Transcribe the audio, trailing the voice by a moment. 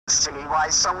safety why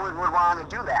someone would want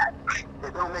to do that.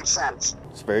 It don't make sense.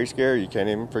 It's very scary. You can't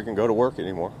even freaking go to work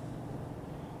anymore.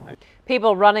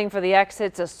 People running for the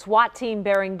exits, a SWAT team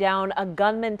bearing down a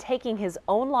gunman taking his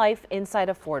own life inside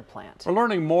a Ford plant. We're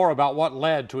learning more about what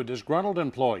led to a disgruntled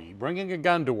employee bringing a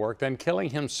gun to work, then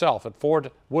killing himself at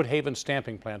Ford Woodhaven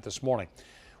stamping plant this morning.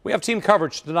 We have team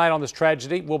coverage tonight on this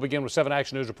tragedy. We'll begin with 7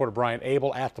 Action News reporter Brian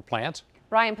Abel at the plant.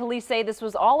 Brian, police say this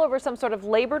was all over some sort of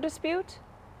labor dispute?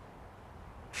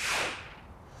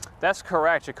 That's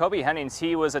correct. Jacoby Hennings,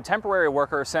 he was a temporary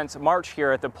worker since March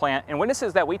here at the plant, and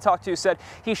witnesses that we talked to said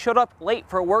he showed up late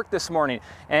for work this morning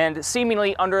and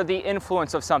seemingly under the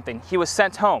influence of something. He was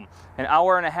sent home. An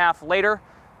hour and a half later,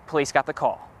 police got the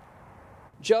call.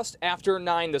 Just after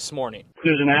 9 this morning.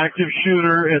 There's an active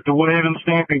shooter at the Woodhaven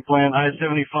stamping plant,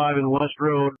 I-75 and West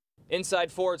Road.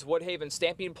 Inside Ford's Woodhaven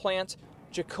stamping plant,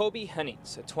 Jacoby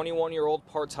Hennings, a 21-year-old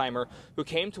part-timer who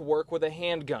came to work with a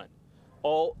handgun.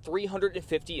 All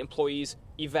 350 employees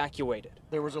evacuated.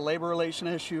 There was a labor relation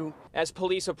issue. As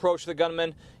police approached the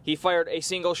gunman, he fired a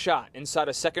single shot inside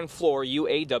a second-floor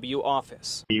UAW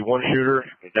office. The one shooter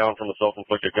is down from a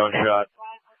self-inflicted gunshot.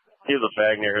 He has a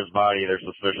fag near his body they're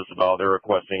suspicious about. They're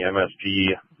requesting MSP,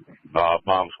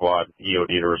 bomb squad,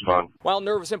 EOD to respond. While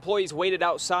nervous employees waited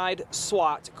outside,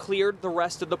 SWAT cleared the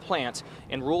rest of the plant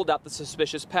and ruled out the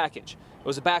suspicious package. It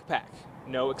was a backpack,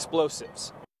 no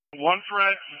explosives. One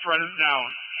threat is down.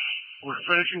 We're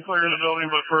finishing clearing the building,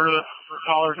 but for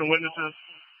callers and witnesses,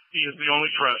 he is the only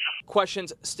threat.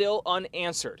 Questions still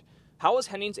unanswered. How was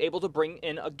Hennings able to bring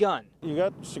in a gun? You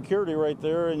got security right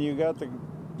there, and you got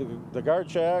the guard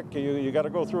check. You got to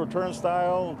go through a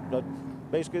turnstile. But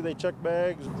basically, they check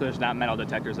bags. So there's not metal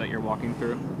detectors that you're walking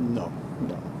through? No.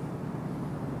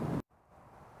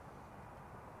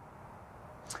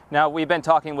 Now, we've been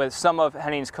talking with some of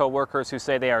Hennings' co-workers who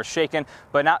say they are shaken,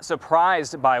 but not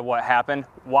surprised by what happened.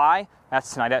 Why?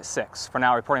 That's tonight at 6. For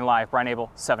now, reporting live, Brian Abel,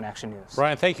 7 Action News.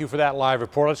 Brian, thank you for that live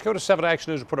report. Let's go to 7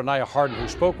 Action News reporter Naya Harden, who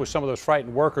spoke with some of those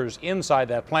frightened workers inside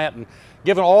that plant. And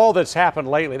given all that's happened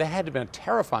lately, that had to have been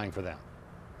terrifying for them.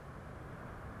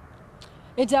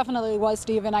 It definitely was,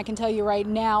 Stephen. I can tell you right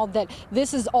now that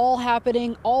this is all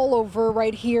happening all over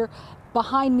right here.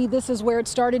 Behind me, this is where it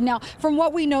started. Now, from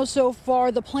what we know so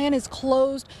far, the plant is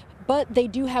closed, but they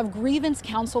do have grievance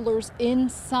counselors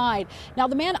inside. Now,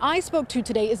 the man I spoke to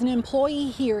today is an employee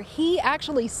here. He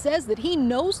actually says that he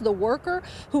knows the worker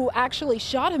who actually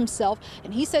shot himself,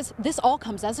 and he says this all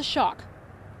comes as a shock.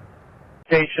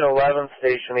 Station 11,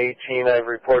 Station 18, I have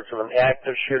reports of an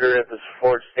active shooter at this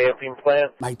Ford stamping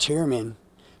plant. My chairman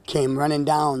came running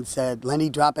down, said, "Lenny,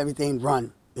 drop everything,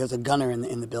 run. There's a gunner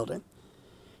in the building."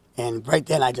 And right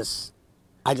then I just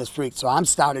freaked. So I'm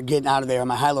started getting out of there on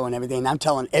my high-low and everything. And I'm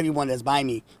telling everyone that's by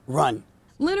me, run.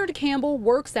 Leonard Campbell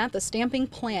works at the stamping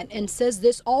plant and says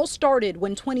this all started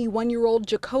when 21-year-old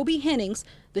Jacoby Hennings,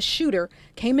 the shooter,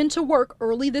 came into work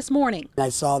early this morning. I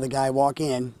saw the guy walk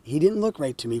in. He didn't look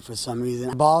right to me for some reason.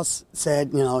 The boss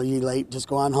said, you know, "You late, just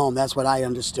go on home." That's what I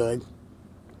understood.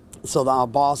 So the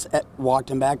boss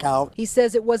walked him back out. He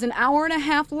says it was an hour and a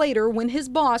half later when his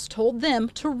boss told them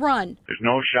to run. There's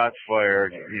no shots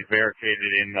fired. He's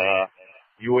barricaded in the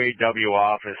UAW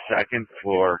office, second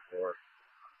floor.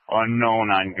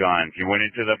 Unknown on guns. He went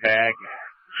into the back.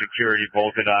 Security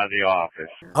bolted out of the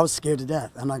office. I was scared to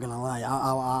death. I'm not going to lie.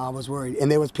 I was worried.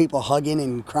 And there was people hugging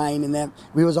and crying and that.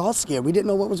 We was all scared. We didn't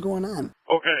know what was going on.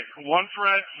 Okay, one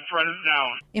threat is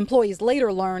down. Employees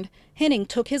later learned Henning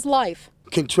took his life.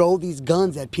 Control these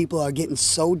guns that people are getting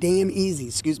so damn easy,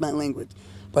 excuse my language,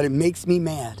 but it makes me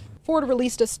mad. Ford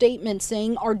released a statement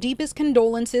saying our deepest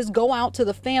condolences go out to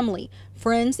the family,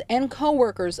 friends, and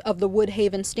co-workers of the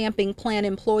Woodhaven stamping plant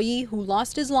employee who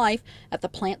lost his life at the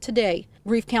plant today.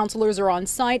 Grief counselors are on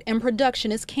site and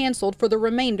production is canceled for the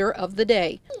remainder of the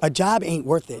day. A job ain't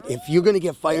worth it. If you're going to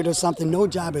get fired or something, no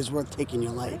job is worth taking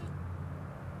your life.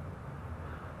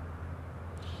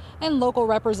 And local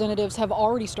representatives have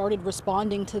already started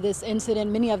responding to this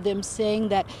incident, many of them saying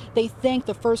that they thank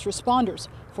the first responders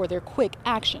for their quick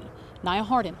action. Naya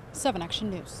Harden, 7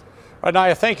 Action News. All right,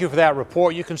 Naya, thank you for that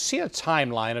report. You can see a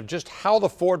timeline of just how the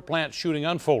Ford plant shooting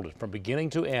unfolded from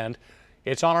beginning to end.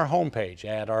 It's on our homepage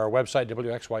at our website,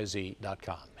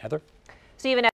 WXYZ.com. Heather? Stephen.